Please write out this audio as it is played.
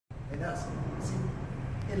and us. See,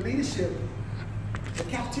 in leadership, the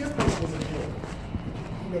cafeteria place was important.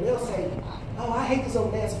 You know, they'll say, oh, I hate this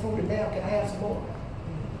old nasty food, and now can I have some more?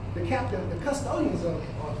 The custodians are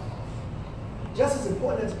just as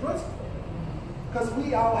important as the principal. Because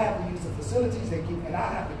we all have to use the facilities they keep, and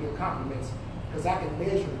I have to give compliments because I can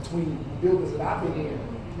measure between the buildings that I've been in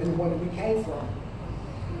and the one that we came from.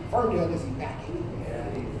 Ferndale is immaculate.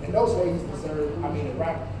 And those ladies deserve, I mean, a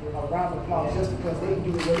round of applause just because they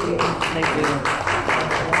do what they do.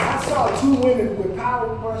 I saw two women with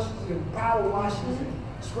power brushes and power washes and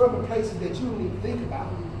scrubbing places that you don't even think about.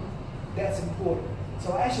 That's important.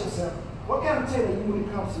 So ask yourself, what kind of tailor are you when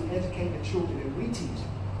it comes to educating the children that we teach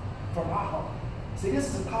from our heart? See,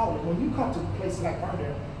 this is a calling. When you come to places like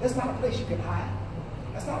Ferndale, that's not a place you can hide.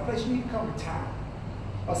 That's not a place you need to come retire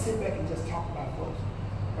or sit back and just talk about folks.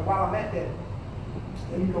 And while I'm at that,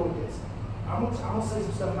 let me go with this. I'm gonna say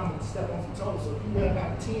some stuff and I'm gonna step on some toes. So if you weigh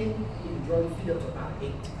about 10, you can draw your feet up to about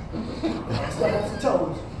 8. Step on some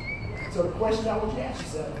toes. So the question I want you to ask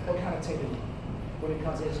yourself, what kind of tailor are you when it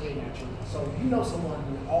comes to educating our children? So if you know someone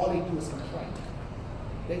who all they do is complain,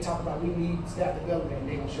 they talk about we need staff development and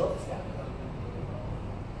they don't show up for staff development.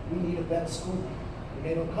 We need a better school and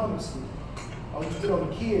they don't come to school. Or you get on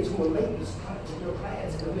the kids who are late to their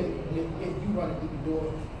class and you running through the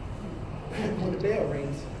door when the bell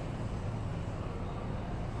rings.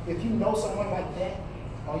 If you know someone like that,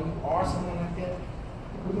 or you are someone like that,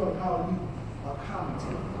 we're going to call you a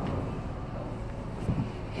commentator.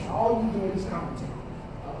 All you doing is commentating.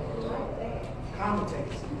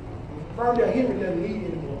 Commentators. Ferndale Henry doesn't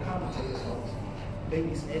need any more commentators, folks. They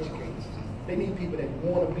need some educators. They need people that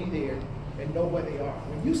want to be there and know where they are.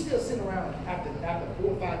 When you still sit around after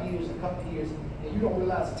 4 or 5 years, a couple of years, and you don't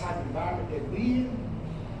realize the type of environment that we in,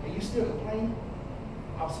 and you still complain.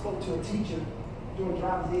 I spoke to a teacher doing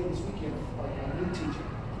driver's ed this weekend, a new teacher.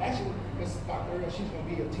 Actually, Miss Dr. Earl, she's going to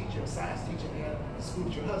be a teacher, a science teacher at the school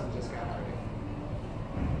that your husband just got out of.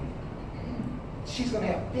 She's going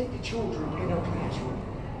to have 50 children in her classroom.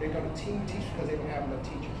 They're going to teach because they don't have enough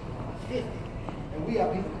teachers. 50. And we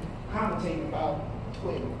have people commentating about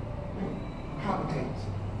 12 commentators.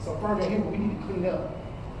 So Ferndale Henry, we need to clean up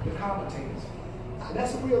the commentators. And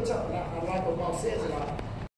that's a real tough. And I like what Bob says about